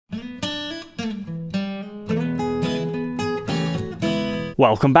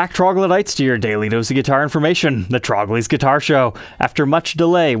Welcome back, Troglodytes, to your daily dose of guitar information, the Trogly's Guitar Show. After much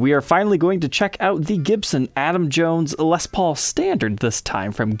delay, we are finally going to check out the Gibson Adam Jones Les Paul Standard, this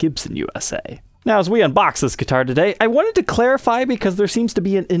time from Gibson USA. Now, as we unbox this guitar today, I wanted to clarify because there seems to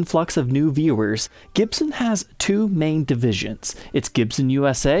be an influx of new viewers. Gibson has two main divisions. It's Gibson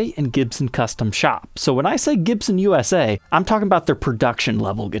USA and Gibson Custom Shop. So when I say Gibson USA, I'm talking about their production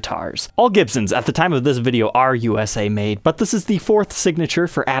level guitars. All Gibsons at the time of this video are USA made, but this is the fourth signature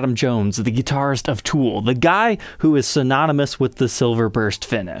for Adam Jones, the guitarist of Tool, the guy who is synonymous with the Silverburst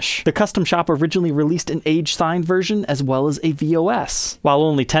finish. The Custom Shop originally released an age-signed version as well as a VOS. While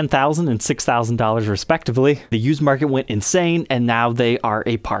only $10,000 and $6,000 respectively, the used market went insane, and now they are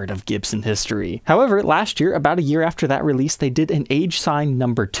a part of Gibson history. However, last year, about a year after that release, they did an age sign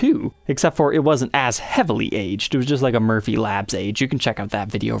number 2, except for it wasn't as heavily aged. It was just like a Murphy Labs age. You can check out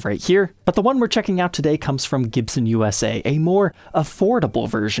that video right here. But the one we're checking out today comes from Gibson USA, a more affordable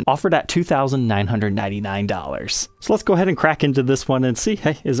version offered at $2,999. So let's go ahead and crack into this one and see,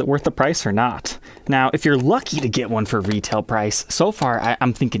 hey, is it worth the price or not? Now, if you're lucky to get one for retail price, so far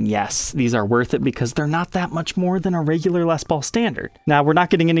I'm thinking yes, these are worth it because they're not that much more than a regular Les Paul Standard. Now, we're not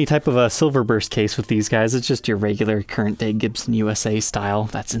getting any type of a Silverburst case with these guys. It's just your regular current day Gibson USA style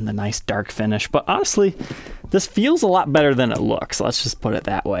that's in the nice dark finish. But honestly, this feels a lot better than it looks. Let's just put it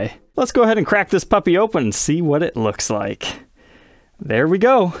that way. Let's go ahead and crack this puppy open and see what it looks like. There we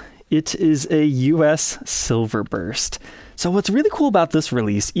go. It is a US Silverburst. So what's really cool about this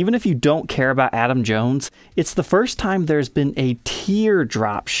release, even if you don't care about Adam Jones, it's the first time there's been a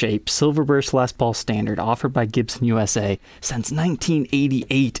teardrop-shaped Silverburst Les Paul Standard offered by Gibson USA since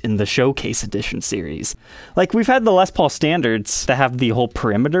 1988 in the Showcase Edition series. Like, we've had the Les Paul Standards that have the whole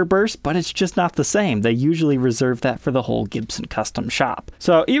perimeter burst, but it's just not the same. They usually reserve that for the whole Gibson Custom Shop.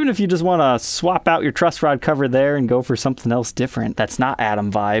 So even if you just want to swap out your truss rod cover there and go for something else different that's not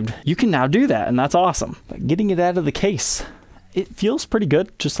Adam vibed, you can now do that, and that's awesome. But getting it out of the case, it feels pretty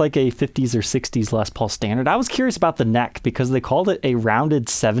good, just like a 50s or 60s Les Paul Standard. I was curious about the neck because they called it a rounded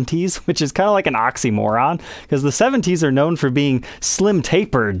 70s, which is kind of like an oxymoron because the 70s are known for being slim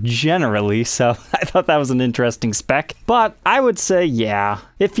tapered generally, so I thought that was an interesting spec. But I would say, yeah,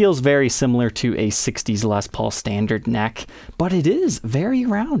 it feels very similar to a 60s Les Paul Standard neck, but it is very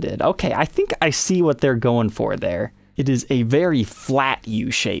rounded. Okay, I think I see what they're going for there. It is a very flat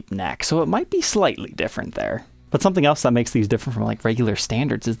U-shaped neck, so it might be slightly different there. But something else that makes these different from like regular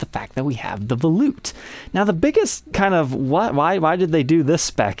standards is the fact that we have the volute. Now, the biggest kind of why did they do this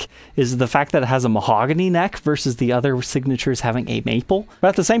spec is the fact that it has a mahogany neck versus the other signatures having a maple. But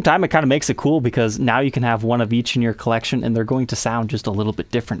at the same time, it kind of makes it cool because now you can have one of each in your collection and they're going to sound just a little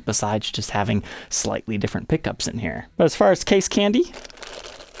bit different besides just having slightly different pickups in here. But as far as case candy,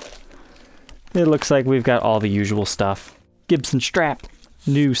 it looks like we've got all the usual stuff. Gibson strap,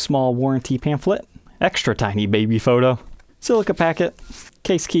 new small warranty pamphlet, extra tiny baby photo, silica packet,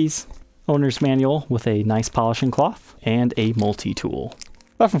 case keys, owner's manual with a nice polishing cloth, and a multi-tool.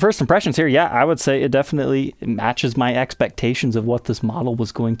 But from first impressions here, yeah, I would say it definitely matches my expectations of what this model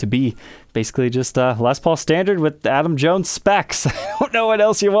was going to be. Basically just a Les Paul Standard with Adam Jones specs. I don't know what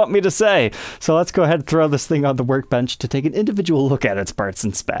else you want me to say. So let's go ahead and throw this thing on the workbench to take an individual look at its parts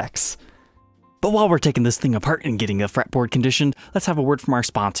and specs. But while we're taking this thing apart and getting a fretboard conditioned, let's have a word from our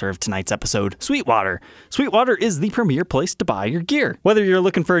sponsor of tonight's episode, Sweetwater. Sweetwater is the premier place to buy your gear. Whether you're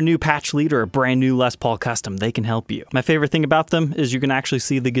looking for a new patch lead or a brand new Les Paul custom, they can help you. My favorite thing about them is you can actually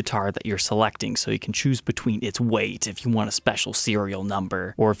see the guitar that you're selecting, so you can choose between its weight if you want a special serial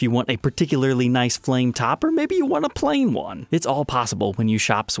number, or if you want a particularly nice flame top, or maybe you want a plain one. It's all possible when you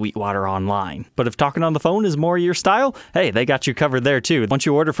shop Sweetwater online. But if talking on the phone is more your style, hey, they got you covered there too. Once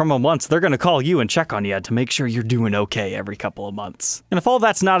you order from them once, they're gonna call you and check on you to make sure you're doing okay every couple of months. And if all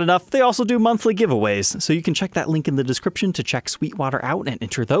that's not enough, they also do monthly giveaways, so you can check that link in the description to check Sweetwater out and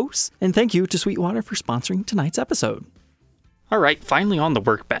enter those. And thank you to Sweetwater for sponsoring tonight's episode. Alright, finally on the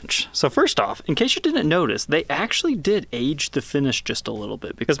workbench. So first off, in case you didn't notice, they actually did age the finish just a little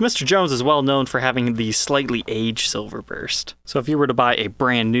bit, because Mr. Jones is well known for having the slightly aged Silverburst. So if you were to buy a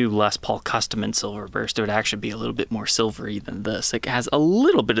brand new Les Paul Custom in Silverburst, it would actually be a little bit more silvery than this. It has a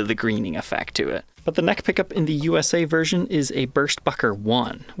little bit of the greening effect to it. But the neck pickup in the USA version is a burst bucker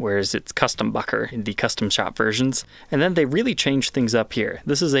 1, whereas it's custom bucker in the custom shop versions. And then they really changed things up here.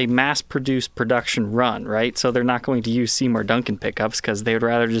 This is a mass-produced production run, right? So they're not going to use Seymour Duncan pickups because they would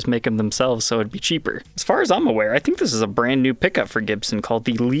rather just make them themselves so it'd be cheaper. As far as I'm aware, I think this is a brand new pickup for Gibson called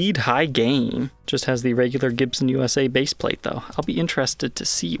the Lead High Gain. Just has the regular Gibson USA base plate though. I'll be interested to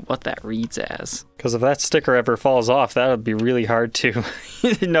see what that reads as. Because if that sticker ever falls off, that would be really hard to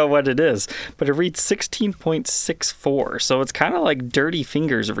know what it is. But it reads 16.64, so it's kind of like dirty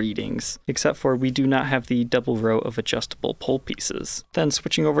fingers readings, except for we do not have the double row of adjustable pull pieces. Then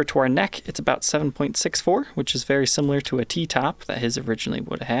switching over to our neck, it's about 7.64, which is very similar to a T-top that his originally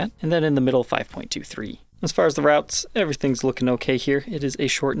would have had. And then in the middle, 5.23. As far as the routes, everything's looking okay here. It is a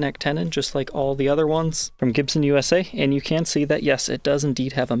short neck tenon, just like all the other ones from Gibson USA, and you can see that, yes, it does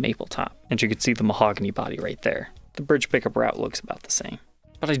indeed have a maple top. And you can see the mahogany body right there. The bridge pickup route looks about the same.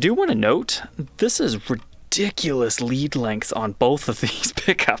 But I do want to note, this is ridiculous lead lengths on both of these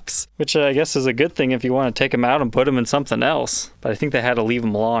pickups, which I guess is a good thing if you want to take them out and put them in something else. But I think they had to leave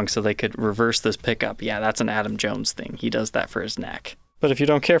them long so they could reverse this pickup. Yeah, that's an Adam Jones thing. He does that for his neck. But if you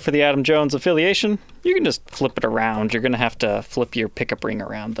don't care for the Adam Jones affiliation, you can just flip it around. You're going to have to flip your pickup ring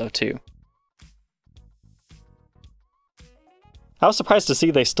around though too. I was surprised to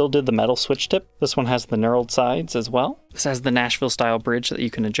see they still did the metal switch tip. This one has the knurled sides as well. This has the Nashville style bridge that you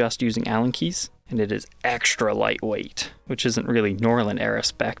can adjust using Allen keys. And it is extra lightweight, which isn't really Norlin era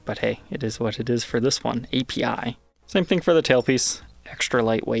spec, but hey, it is what it is for this one, API. Same thing for the tailpiece, extra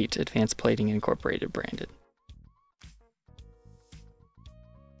lightweight, advanced plating incorporated branded.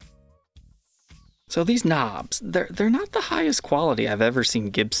 So these knobs, they're not the highest quality I've ever seen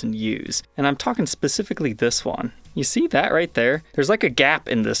Gibson use. And I'm talking specifically this one. You see that right there? There's like a gap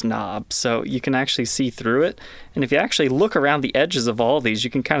in this knob, so you can actually see through it. And if you actually look around the edges of all these, you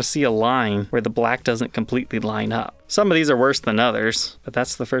can kind of see a line where the black doesn't completely line up. Some of these are worse than others, but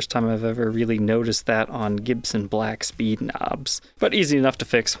that's the first time I've ever really noticed that on Gibson black speed knobs. But easy enough to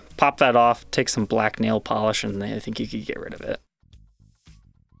fix. Pop that off, take some black nail polish, and I think you could get rid of it.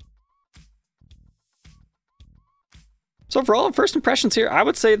 So overall, first impressions here, I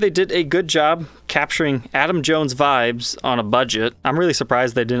would say they did a good job capturing Adam Jones vibes on a budget. I'm really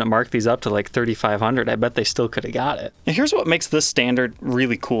surprised they didn't mark these up to like $3,500. I bet they still could have got it. And here's what makes this standard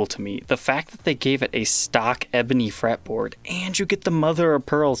really cool to me. The fact that they gave it a stock ebony fretboard and you get the mother of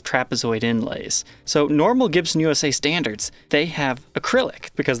pearl trapezoid inlays. So normal Gibson USA standards, they have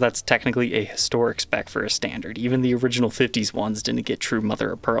acrylic because that's technically a historic spec for a standard. Even the original 50s ones didn't get true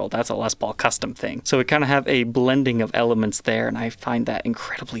mother of pearl. That's a Les Paul custom thing. So we kind of have a blending of elements there, and I find that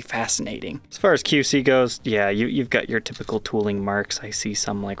incredibly fascinating. As far as QC goes, yeah, you've got your typical tooling marks. I see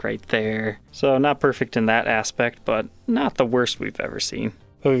some like right there. So not perfect in that aspect, but not the worst we've ever seen.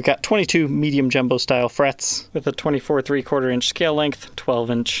 But we've got 22 medium jumbo style frets with a 24 3/4 inch scale length, 12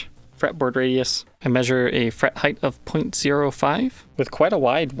 inch fretboard radius. I measure a fret height of 0.05 with quite a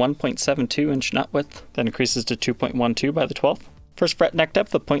wide 1.72 inch nut width that increases to 2.12 by the 12th. First fret neck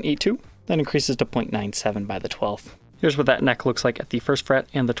depth of 0.82, then increases to 0.97 by the 12th. Here's what that neck looks like at the 1st fret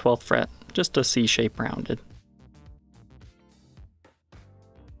and the 12th fret, just a C shape rounded.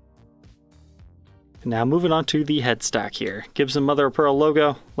 Now moving on to the headstock here. Gibson mother of pearl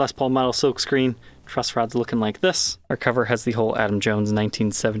logo, Les Paul metal silkscreen, truss rods looking like this. Our cover has the whole Adam Jones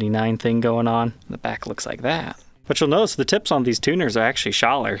 1979 thing going on. The back looks like that. But you'll notice the tips on these tuners are actually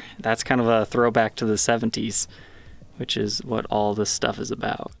Schaller. That's kind of a throwback to the 70s, which is what all this stuff is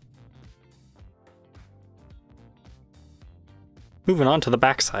about. Moving on to the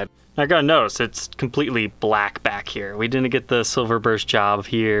backside. I gotta notice it's completely black back here. We didn't get the Silverburst job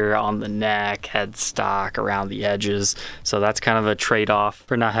here on the neck, headstock, around the edges. So that's kind of a trade-off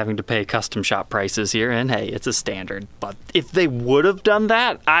for not having to pay custom shop prices here. And hey, it's a standard. But if they would have done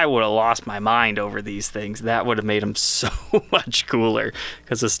that, I would have lost my mind over these things. That would have made them so much cooler.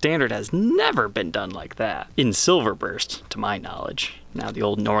 Because the standard has never been done like that. In Silverburst, to my knowledge. Now the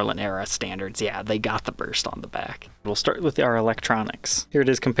old Norlin era standards, yeah, they got the burst on the back. We'll start with our electronics. Here it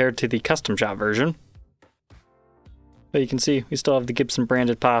is compared to the custom shop version. But you can see we still have the Gibson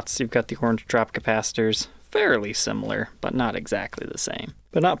branded pots. You've got the orange drop capacitors. Fairly similar, but not exactly the same.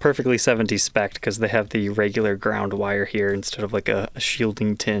 But not perfectly 70s spec'd because they have the regular ground wire here instead of like a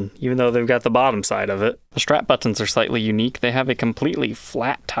shielding tin, even though they've got the bottom side of it. The strap buttons are slightly unique. They have a completely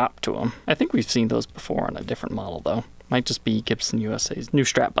flat top to them. I think we've seen those before on a different model though. Might just be Gibson USA's new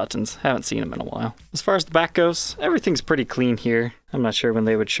strap buttons. Haven't seen them in a while. As far as the back goes, everything's pretty clean here. I'm not sure when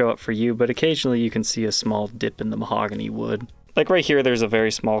they would show up for you, but occasionally you can see a small dip in the mahogany wood. Like right here, there's a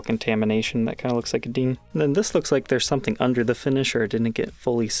very small contamination that kind of looks like a ding. And then this looks like there's something under the finish or it didn't get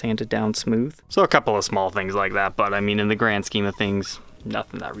fully sanded down smooth. So a couple of small things like that, but I mean, in the grand scheme of things,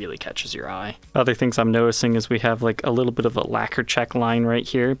 nothing that really catches your eye. Other things I'm noticing is we have like a little bit of a lacquer check line right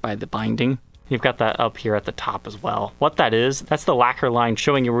here by the binding. You've got that up here at the top as well. What that is, that's the lacquer line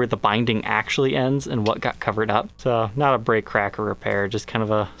showing you where the binding actually ends and what got covered up. So not a break, crack, or repair, just kind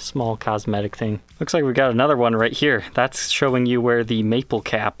of a small cosmetic thing. Looks like we got another one right here. That's showing you where the maple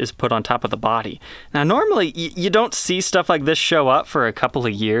cap is put on top of the body. Now normally you don't see stuff like this show up for a couple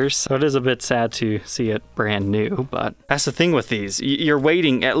of years, so it is a bit sad to see it brand new, but that's the thing with these. You're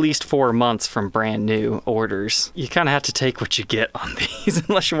waiting at least 4 months from brand new orders. You kind of have to take what you get on these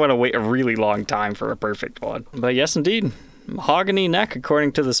unless you want to wait a really long time for a perfect one. But yes, indeed. Mahogany neck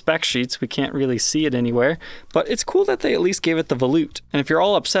according to the spec sheets. We can't really see it anywhere, but it's cool that they at least gave it the volute. And if you're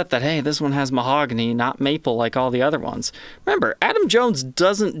all upset that, hey, this one has mahogany, not maple like all the other ones, remember, Adam Jones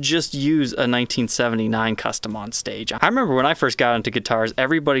doesn't just use a 1979 custom on stage. I remember when I first got into guitars,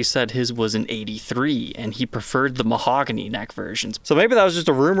 everybody said his was an 83 and he preferred the mahogany neck versions. So maybe that was just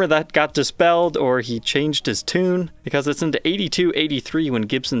a rumor that got dispelled, or he changed his tune, because it's into 82, 83 when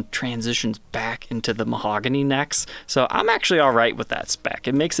Gibson transitions back into the mahogany necks. So I'm actually all right with that spec.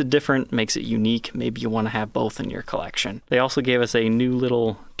 It makes it different, makes it unique. Maybe you want to have both in your collection. They also gave us a new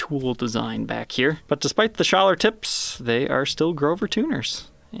little tool design back here. But despite the Schaller tips, they are still Grover tuners.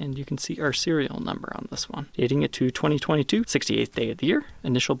 And you can see our serial number on this one, dating it to 2022, 68th day of the year,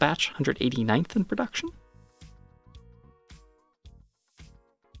 initial batch, 189th in production.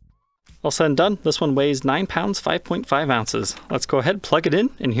 All said and done, this one weighs 9 pounds, 5.5 ounces. Let's go ahead, plug it in,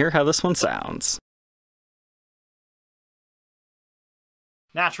 and hear how this one sounds.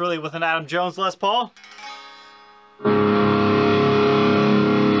 Naturally with an Adam Jones Les Paul.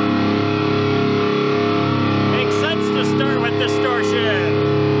 Makes sense to start with distortion.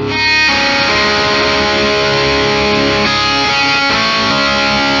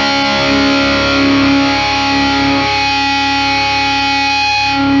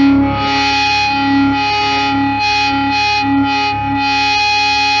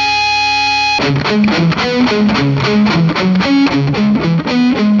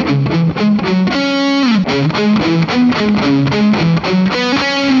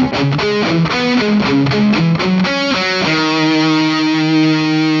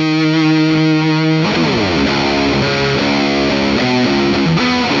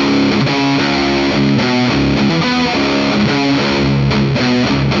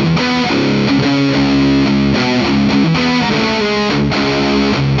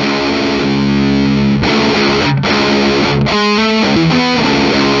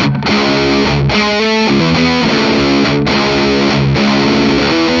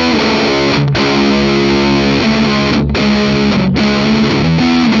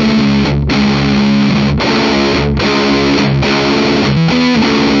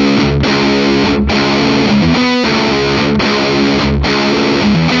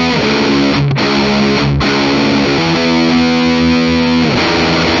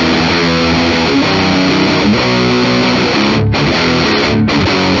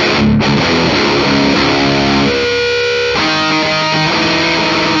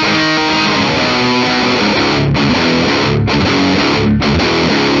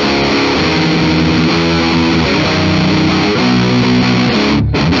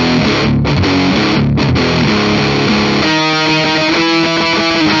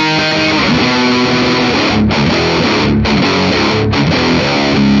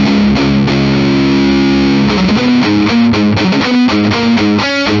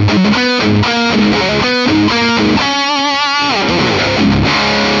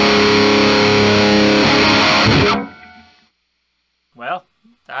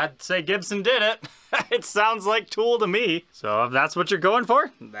 I'd say Gibson did it. It sounds like Tool to me. So if that's what you're going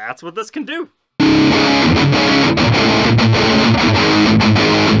for, that's what this can do.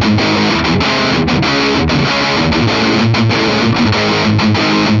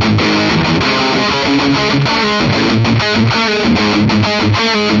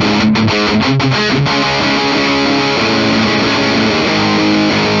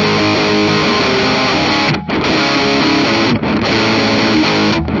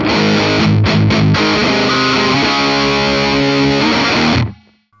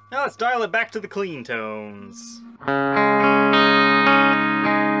 Now let's dial it back to the clean tones.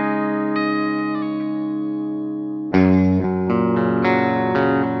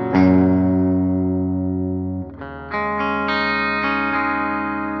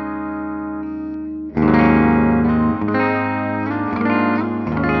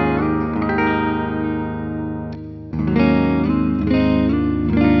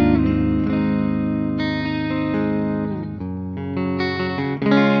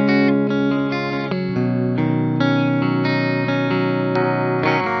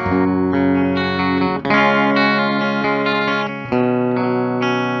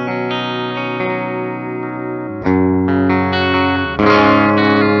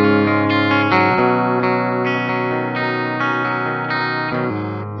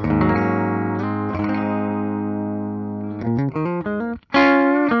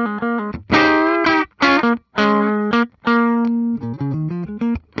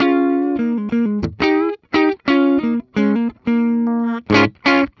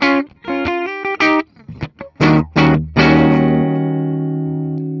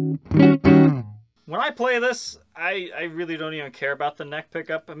 I play this, I really don't even care about the neck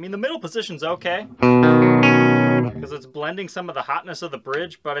pickup. I mean, the middle position's okay, because it's blending some of the hotness of the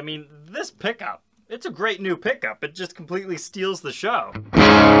bridge, but I mean, this pickup, it's a great new pickup. It just completely steals the show.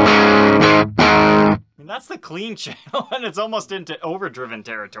 I mean, that's the clean channel, and it's almost into overdriven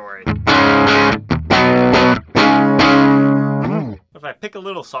territory. If I pick a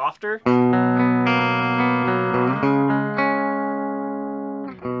little softer,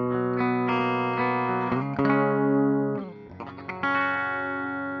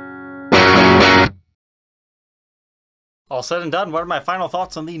 all said and done, what are my final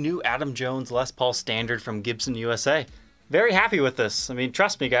thoughts on the new Adam Jones Les Paul Standard from Gibson USA? Very happy with this. I mean,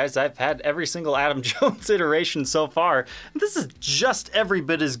 trust me guys, I've had every single Adam Jones iteration so far. This is just every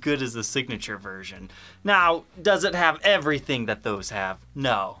bit as good as the signature version. Now, does it have everything that those have?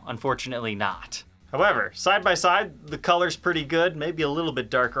 No, unfortunately not. However, side by side, the color's pretty good, maybe a little bit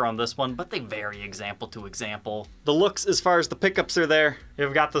darker on this one, but they vary example to example. The looks, as far as the pickups are there,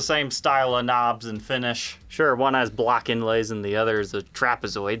 you've got the same style of knobs and finish. Sure, one has block inlays and the other is a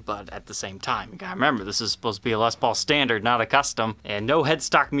trapezoid, but at the same time, you gotta remember, this is supposed to be a Les Paul Standard, not a custom, and no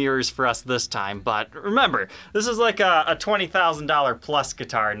headstock mirrors for us this time, but remember, this is like a $20,000 plus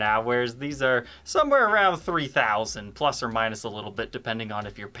guitar now, whereas these are somewhere around $3,000, plus or minus a little bit, depending on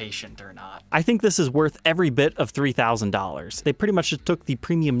if you're patient or not. I think this is worth every bit of $3,000. They pretty much just took the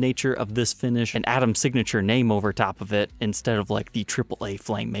premium nature of this finish and Adam's signature name over top of it, instead of like the AAA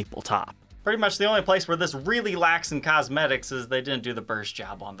flame maple top. Pretty much the only place where this really lacks in cosmetics is they didn't do the burst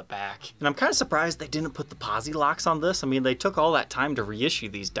job on the back. And I'm kind of surprised they didn't put the posi locks on this. I mean, they took all that time to reissue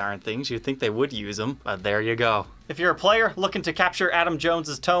these darn things. You'd think they would use them, but there you go. If you're a player looking to capture Adam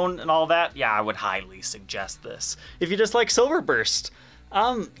Jones's tone and all that, yeah, I would highly suggest this. If you just like Silverburst,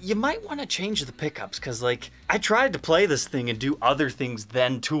 you might want to change the pickups, because like, I tried to play this thing and do other things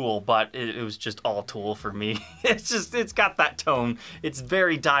than Tool, but it was just all Tool for me. It's got that tone. It's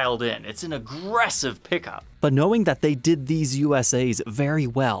very dialed in. It's an aggressive pickup. But knowing that they did these USAs very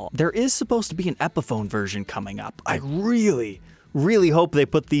well, there is supposed to be an Epiphone version coming up. I really hope they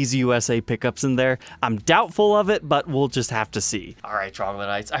put these USA pickups in there. I'm doubtful of it, but we'll just have to see. All right,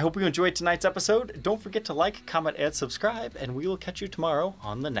 Troglodytes, I hope you enjoyed tonight's episode. Don't forget to like, comment, and subscribe, and we will catch you tomorrow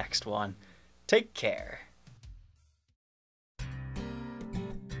on the next one. Take care.